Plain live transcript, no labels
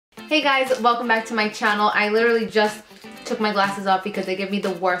Hey guys, welcome back to my channel. I literally just took my glasses off because they give me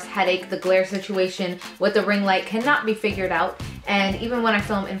the worst headache. The glare situation with the ring light cannot be figured out. And even when I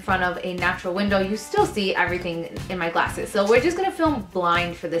film in front of a natural window, you still see everything in my glasses. So we're just gonna film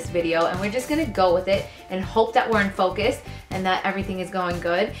blind for this video and we're just gonna go with it and hope that we're in focus and that everything is going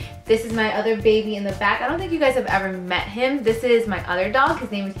good. This is my other baby in the back. I don't think you guys have ever met him. This is my other dog.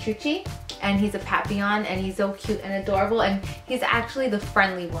 His name is Chuchi. And he's a Papillon and he's so cute and adorable, and he's actually the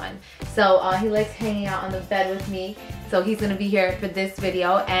friendly one. So he likes hanging out on the bed with me. So he's gonna be here for this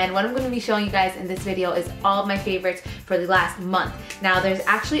video, and what I'm gonna be showing you guys in this video is all of my favorites for the last month. Now there's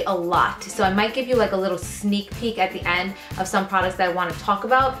actually a lot, so I might give you like a little sneak peek at the end of some products that I wanna talk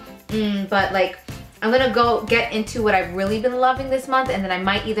about, but like I'm gonna go get into what I've really been loving this month, and then I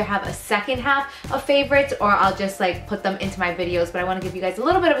might either have a second half of favorites or I'll just like put them into my videos, but I wanna give you guys a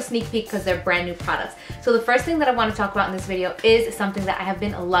little bit of a sneak peek because they're brand new products. So the first thing that I wanna talk about in this video is something that I have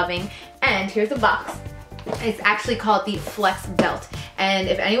been loving, and here's the box. It's actually called the Flex Belt. And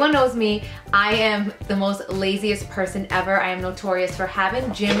if anyone knows me, I am the most laziest person ever. I am notorious for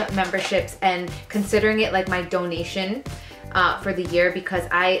having gym memberships and considering it like my donation for the year, because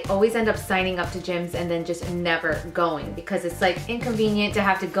I always end up signing up to gyms and then just never going because it's like inconvenient to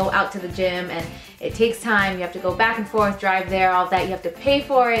have to go out to the gym and it takes time. You have to go back and forth, drive there, all that. You have to pay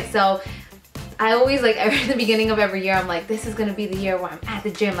for it. So I always like at the beginning of every year, I'm like, this is gonna be the year where I'm at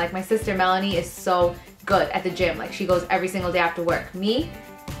the gym. Like my sister Milani is so good at the gym. Like she goes every single day after work. Me,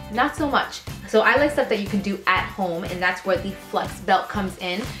 not so much. So I like stuff that you can do at home, and that's where the Flex Belt comes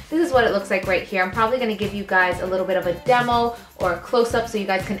in. This is what it looks like right here. I'm probably gonna give you guys a little bit of a demo or a close-up so you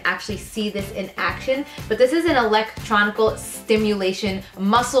guys can actually see this in action. But this is an electronical stimulation,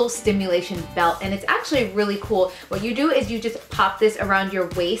 muscle stimulation belt, and it's actually really cool. What you do is you just pop this around your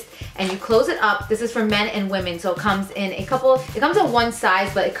waist and you close it up. This is for men and women, so it comes in a couple, it comes in one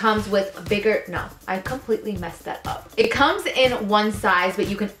size, but it comes with a bigger, no, I completely messed that up. It comes in one size, but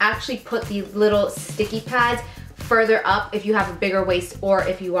you can actually put the little sticky pads further up if you have a bigger waist or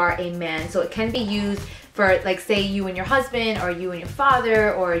if you are a man. So it can be used for like say you and your husband or you and your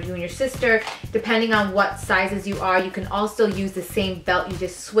father or you and your sister, depending on what sizes you are. You can also use the same belt. You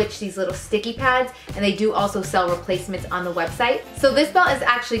just switch these little sticky pads, and they do also sell replacements on the website. So this belt is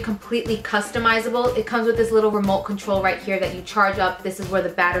actually completely customizable. It comes with this little remote control right here that you charge up. This is where the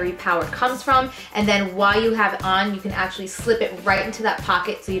battery power comes from, and then while you have it on, you can actually slip it right into that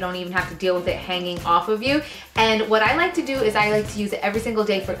pocket so you don't even have to deal with it hanging off of you. And what I like to do is I like to use it every single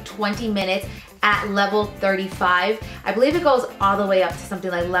day for 20 minutes at level 35. I believe it goes all the way up to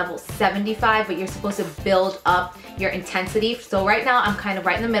something like level 75, but you're supposed to build up your intensity. So right now I'm kind of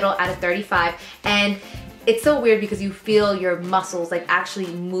right in the middle at a 35, and it's so weird because you feel your muscles like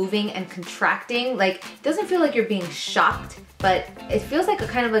actually moving and contracting. Like it doesn't feel like you're being shocked, but it feels like a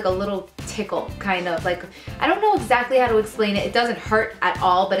kind of like a little tickle, kind of like, I don't know exactly how to explain it. It doesn't hurt at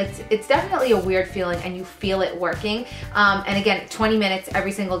all, but it's definitely a weird feeling and you feel it working. And again, 20 minutes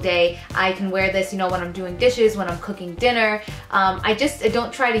every single day. I can wear this, you know, when I'm doing dishes, when I'm cooking dinner. I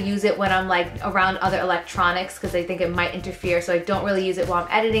don't try to use it when I'm like around other electronics because I think it might interfere. So I don't really use it while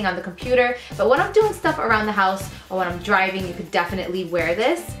I'm editing on the computer. But when I'm doing stuff around the house or when I'm driving, you could definitely wear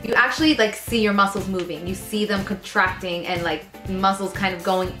this. You actually like see your muscles moving. You see them contracting and like muscles kind of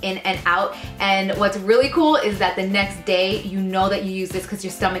going in and out. And what's really cool is that the next day you know that you use this because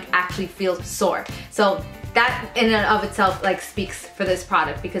your stomach actually feels sore. So that in and of itself like speaks for this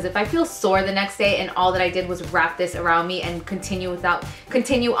product, because if I feel sore the next day and all that I did was wrap this around me and continue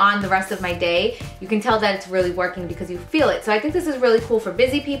on the rest of my day, you can tell that it's really working because you feel it. So I think this is really cool for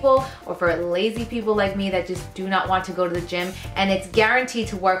busy people or for lazy people like me that just do not want to go to the gym, and it's guaranteed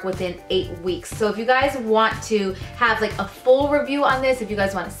to work within 8 weeks. So if you guys want to have like a full review on this, if you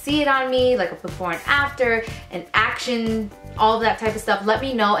guys want to see it on me, like a before and after, an action, all of that type of stuff, let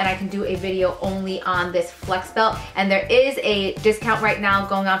me know and I can do a video only on this Flex Belt. And there is a discount right now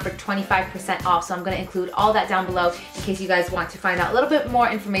going on for 25% off, so I'm going to include all that down below in case you guys want to find out a little bit more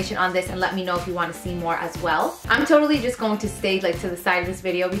information on this, and let me know if you want to see more as well. I'm totally just going to stay like to the side of this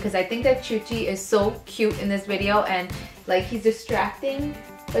video because I think that Chuchi is so cute in this video, and like he's distracting,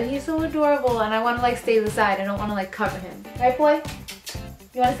 but he's so adorable, and I want to like stay to the side. I don't want to like cover him. Right, boy?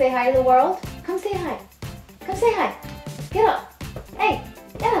 You want to say hi to the world? Come say hi. Come say hi. Get up. Hey,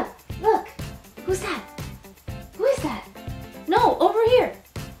 get up. Look. Who's that? Who is that? No, over here.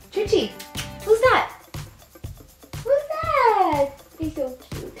 Chuchi. Who's that? Who's that? He's so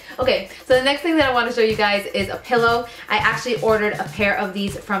cute. Okay, so the next thing that I want to show you guys is a pillow. I actually ordered a pair of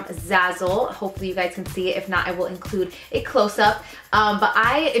these from Zazzle. Hopefully you guys can see it. If not, I will include a close-up. But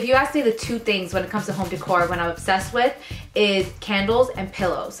if you ask me the two things when it comes to home decor, when I'm obsessed with, is candles and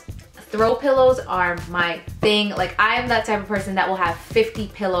pillows. Throw pillows are my thing. Like, I am that type of person that will have 50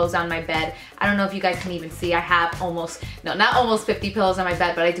 pillows on my bed. I don't know if you guys can even see. I have not almost 50 pillows on my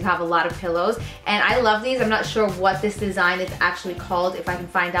bed, but I do have a lot of pillows. And I love these. I'm not sure what this design is actually called. If I can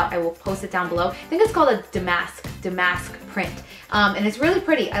find out, I will post it down below. I think it's called a damask print. And it's really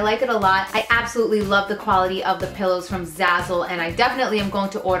pretty. I like it a lot. I absolutely love the quality of the pillows from Zazzle, and I definitely am going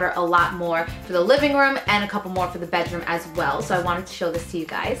to order a lot more for the living room and a couple more for the bedroom as well. So I wanted to show this to you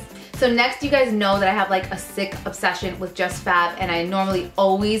guys. So next, you guys know that I have like a sick obsession with JustFab, and I normally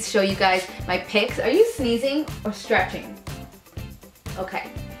always show you guys my pics. Are you sneezing or stretching? Okay.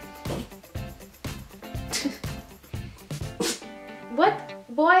 What?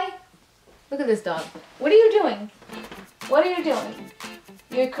 Boy? Look at this dog. What are you doing? What are you doing?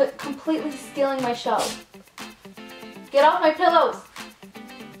 You're completely stealing my show. Get off my pillows.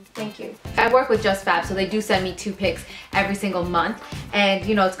 Thank you. I work with JustFab, so they do send me 2 picks every single month. And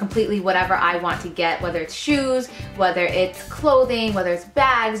you know, it's completely whatever I want to get, whether it's shoes, whether it's clothing, whether it's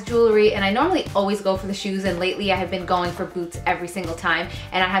bags, jewelry. And I normally always go for the shoes, and lately I have been going for boots every single time.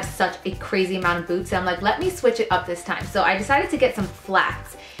 And I have such a crazy amount of boots, and I'm like, let me switch it up this time. So I decided to get some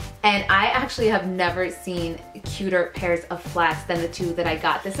flats. And I actually have never seen cuter pairs of flats than the 2 that I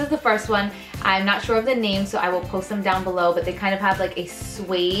got. This is the first one. I'm not sure of the name, so I will post them down below, but they kind of have like a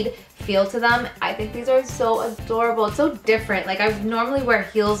suede feel to them. I think these are so adorable. It's so different. Like, I normally wear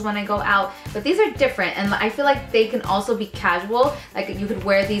heels when I go out, but these are different, and I feel like they can also be casual. Like, you could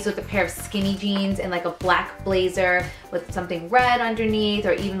wear these with a pair of skinny jeans and like a black blazer with something red underneath,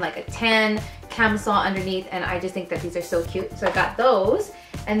 or even like a tan camisole underneath, and I just think that these are so cute. So I got those.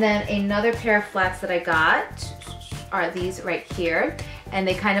 And then another pair of flats that I got are these right here. And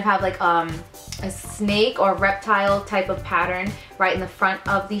they kind of have like a snake or reptile type of pattern right in the front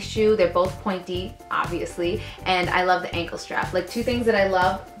of the shoe. They're both pointy, obviously. And I love the ankle strap. Like, 2 things that I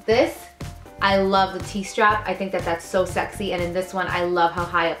love. This, I love the T-strap. I think that that's so sexy. And in this one, I love how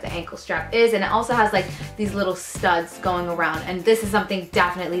high up the ankle strap is. And it also has like these little studs going around. And this is something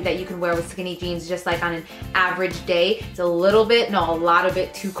definitely that you can wear with skinny jeans, just like on an average day. It's a lot of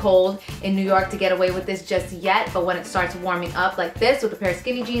it too cold in New York to get away with this just yet. But when it starts warming up like this with a pair of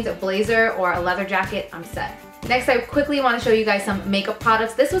skinny jeans, a blazer, or a leather jacket, I'm set. Next, I quickly want to show you guys some makeup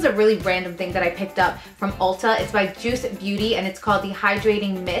products. This was a really random thing that I picked up from Ulta. It's by Juice Beauty, and it's called the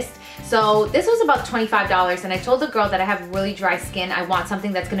Hydrating Mist. So this was about $25, and I told the girl that I have really dry skin. I want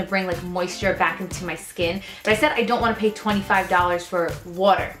something that's going to bring like moisture back into my skin. But I said I don't want to pay $25 for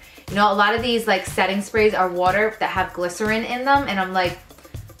water. You know, a lot of these like setting sprays are water that have glycerin in them, and I'm like,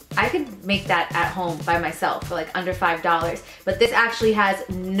 I could make that at home by myself for like under $5, but this actually has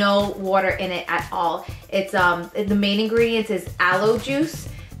no water in it at all. It's the main ingredients is aloe juice,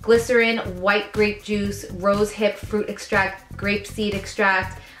 glycerin, white grape juice, rose hip fruit extract, grape seed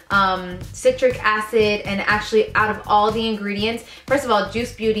extract, citric acid, and actually out of all the ingredients, first of all,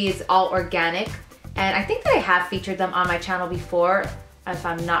 Juice Beauty is all organic, and I think that I have featured them on my channel before, if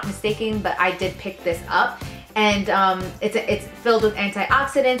I'm not mistaken, but I did pick this up. And it's filled with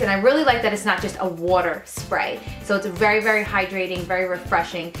antioxidants, and I really like that it's not just a water spray. So it's very, very hydrating, very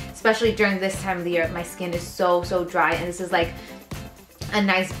refreshing, especially during this time of the year. My skin is so dry, and this is like a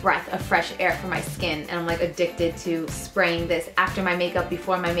nice breath of fresh air for my skin. And I'm like addicted to spraying this after my makeup,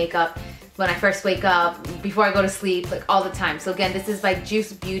 before my makeup, when I first wake up, before I go to sleep, like all the time. So again, this is by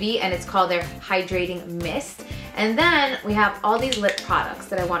Juice Beauty, and it's called their Hydrating Mist. And then we have all these lip products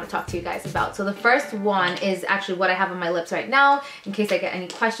that I want to talk to you guys about. So the first one is actually what I have on my lips right now, in case I get any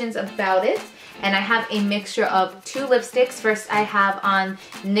questions about it. And I have a mixture of 2 lipsticks. First, I have on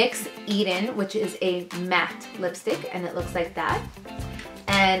NYX Eden, which is a matte lipstick, and it looks like that.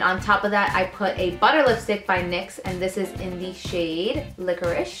 And on top of that, I put a butter lipstick by NYX, and this is in the shade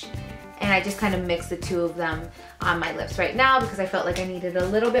Licorice. And I just kind of mixed the 2 of them on my lips right now because I felt like I needed a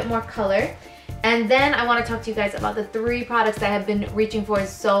little bit more color. And then I want to talk to you guys about the 3 products that I have been reaching for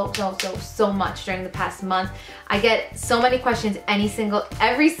so much during the past month. I get so many questions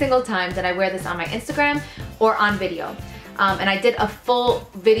every single time that I wear this on my Instagram or on video. And I did a full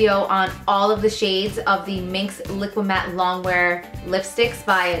video on all of the shades of the Minx LiquidMat Longwear lipsticks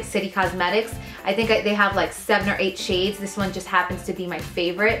by City Cosmetics. I think they have like 7 or 8 shades. This one just happens to be my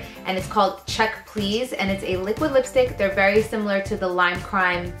favorite, and it's called Check Please, and it's a liquid lipstick. They're very similar to the Lime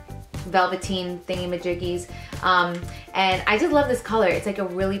Crime velveteen thingy-majiggies, and I just love this color. It's like a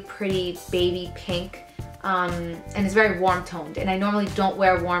really pretty baby pink and it's very warm toned, and I normally don't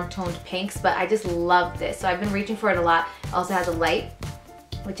wear warm toned pinks, but I just love this, so I've been reaching for it a lot. It also has a light,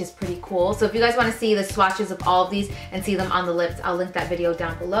 which is pretty cool. So if you guys want to see the swatches of all of these and see them on the lips, I'll link that video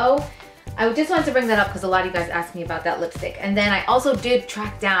down below. I just wanted to bring that up because a lot of you guys asked me about that lipstick. And then I also did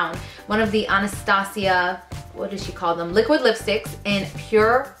track down one of the Anastasia, what does she call them? Liquid lipsticks in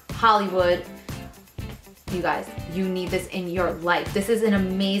Pure Hollywood. You guys, you need this in your life. This is an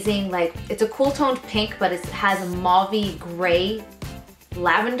amazing, like, it's a cool toned pink, but it has mauvey gray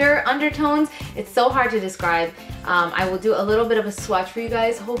lavender undertones. It's so hard to describe. I will do a little bit of a swatch for you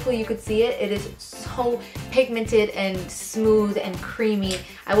guys. Hopefully you could see it. It is so pigmented and smooth and creamy.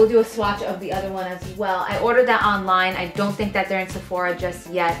 I will do a swatch of the other one as well. I ordered that online. I don't think that they're in Sephora just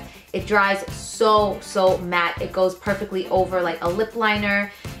yet. It dries so matte. It goes perfectly over like a lip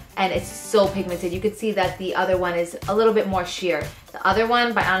liner, and it's so pigmented. You could see that the other one is a little bit more sheer. The other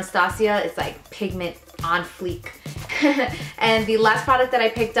one by Anastasia is like pigment on fleek. And the last product that I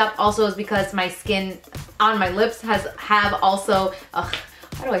picked up also is because my skin on my lips have also, ugh,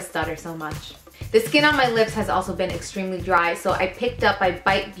 why do I stutter so much? The skin on my lips has also been extremely dry, so I picked up by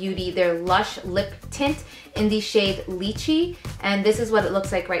Bite Beauty their Lush Lip Tint in the shade Lychee, and this is what it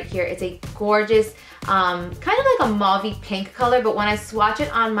looks like right here. It's a gorgeous, kind of like a mauvey pink color, but when I swatch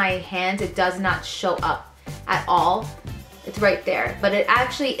it on my hands, it does not show up at all. It's right there, but it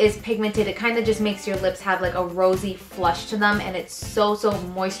actually is pigmented. It kind of just makes your lips have like a rosy flush to them, and it's so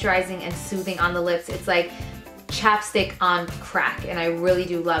moisturizing and soothing on the lips. It's like chapstick on crack, and I really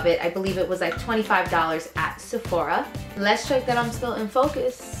do love it. I believe it was like $25 at Sephora. Let's check that I'm still in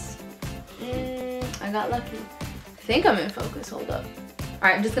focus. I got lucky. I think I'm in focus, hold up. All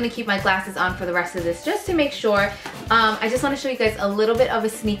right, I'm just gonna keep my glasses on for the rest of this just to make sure. I just wanna show you guys a little bit of a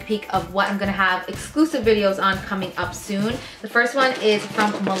sneak peek of what I'm gonna have exclusive videos on coming up soon. The first one is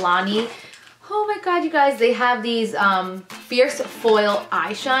from Milani. Oh my god, you guys, they have these fierce foil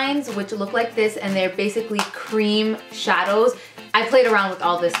eye shines, which look like this, and they're basically cream shadows. I played around with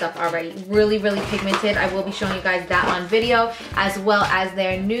all this stuff already. Really pigmented. I will be showing you guys that on video, as well as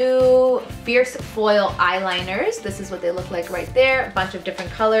their new fierce foil eyeliners. This is what they look like right there. A bunch of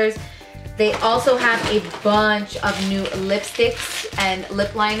different colors. They also have a bunch of new lipsticks and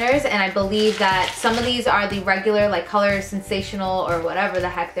lip liners, and I believe that some of these are the regular, like Color Sensational or whatever the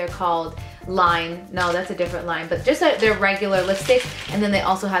heck they're called line. No, that's a different line, but just their regular lipsticks. And then they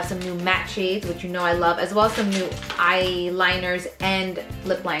also have some new matte shades, which you know I love, as well as some new eyeliners and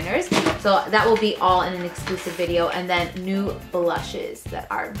lip liners. So that will be all in an exclusive video. And then new blushes that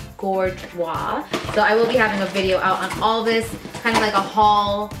are gorgeous. So I will be having a video out on all this, kind of like a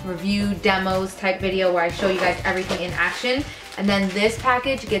haul, review, demos type video where I show you guys everything in action. And then this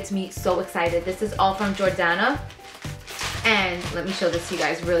package gets me so excited. This is all from Jordana. And let me show this to you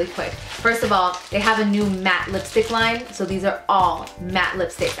guys really quick. First of all, they have a new matte lipstick line. So these are all matte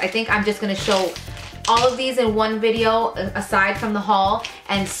lipsticks. I think I'm just gonna show all of these in one video aside from the haul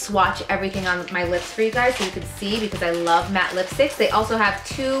and swatch everything on my lips for you guys so you can see, because I love matte lipsticks. They also have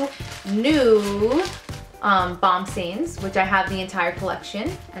two new Bomb Stains, which I have the entire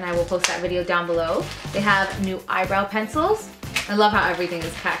collection, and I will post that video down below. They have new eyebrow pencils. I love how everything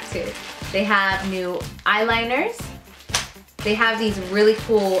is packed too. They have new eyeliners. They have these really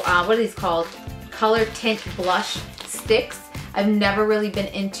cool, what are these called? Color Tint Blush Sticks. I've never really been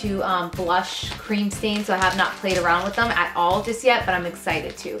into blush cream stains, so I have not played around with them at all just yet, but I'm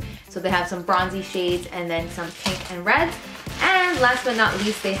excited to. So they have some bronzy shades and then some pink and reds. And last but not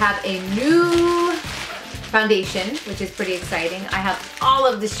least, they have a new foundation, which is pretty exciting. I have all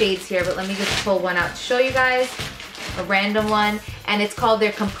of the shades here, but let me just pull one out to show you guys. A random one, and it's called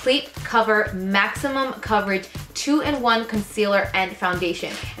their Complete Cover Maximum Coverage 2-in-1 Concealer and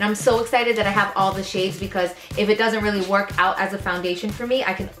Foundation. And I'm so excited that I have all the shades, because if it doesn't really work out as a foundation for me,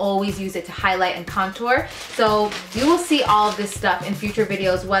 I can always use it to highlight and contour. So you will see all of this stuff in future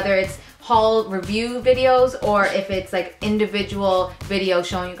videos, whether it's haul review videos or if it's like individual videos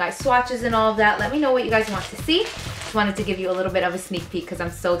showing you guys swatches and all of that. Let me know what you guys want to see. Just wanted to give you a little bit of a sneak peek because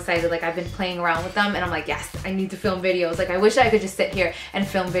I'm so excited. Like, I've been playing around with them and I'm like, yes, I need to film videos. Like, I wish I could just sit here and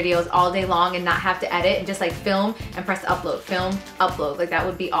film videos all day long and not have to edit and just like film and press upload, film, upload. Like, that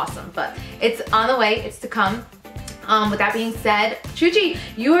would be awesome. But it's on the way, it's to come. With that being said, Chuchi,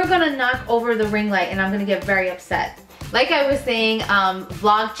 you are gonna knock over the ring light and I'm gonna get very upset. Like I was saying,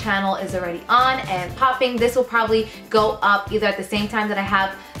 vlog channel is already on and popping. This will probably go up either at the same time that I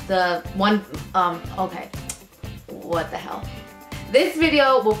have the one, okay, what the hell? This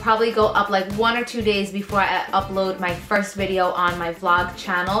video will probably go up like 1 or 2 days before I upload my first video on my vlog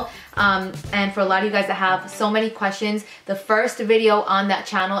channel. And for a lot of you guys that have so many questions, the first video on that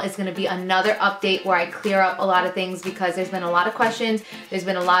channel is going to be another update where I clear up a lot of things because there's been a lot of questions, there's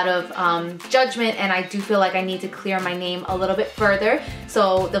been a lot of judgment, and I do feel like I need to clear my name a little bit further.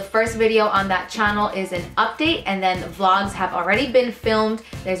 So the first video on that channel is an update, and then vlogs have already been filmed.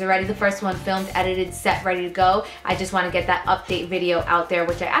 There's already the first one filmed, edited, set, ready to go. I just want to get that update video out there,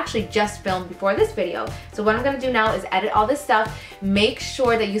 which I actually just filmed before this video. So what I'm going to do now is edit all this stuff. Make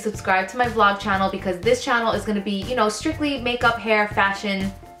sure that you subscribe to my vlog channel because this channel is going to be, you know, strictly makeup, hair,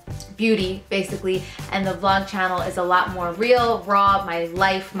 fashion, beauty, basically. And the vlog channel is a lot more real, raw, my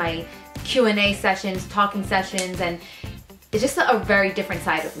life, my Q&A sessions, talking sessions, and it's just a very different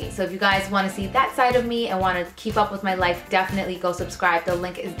side of me. So if you guys want to see that side of me and want to keep up with my life, definitely go subscribe. The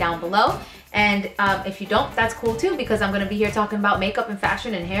link is down below. And if you don't, that's cool too, because I'm going to be here talking about makeup and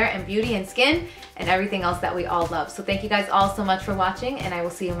fashion and hair and beauty and skin and everything else that we all love. So thank you guys all so much for watching, and I will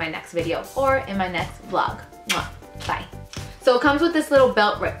see you in my next video or in my next vlog. Mwah. Bye. So it comes with this little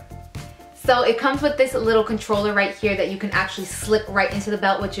belt So it comes with this little controller right here that you can actually slip right into the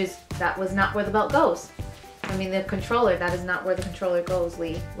belt, which is, that was not where the belt goes. I mean, the controller, that is not where the controller goes,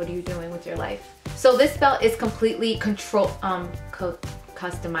 Lee. What are you doing with your life? So this belt is completely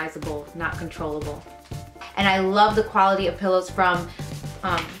customizable, not controllable. And I love the quality of pillows from,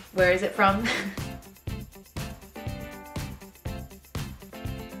 where is it from?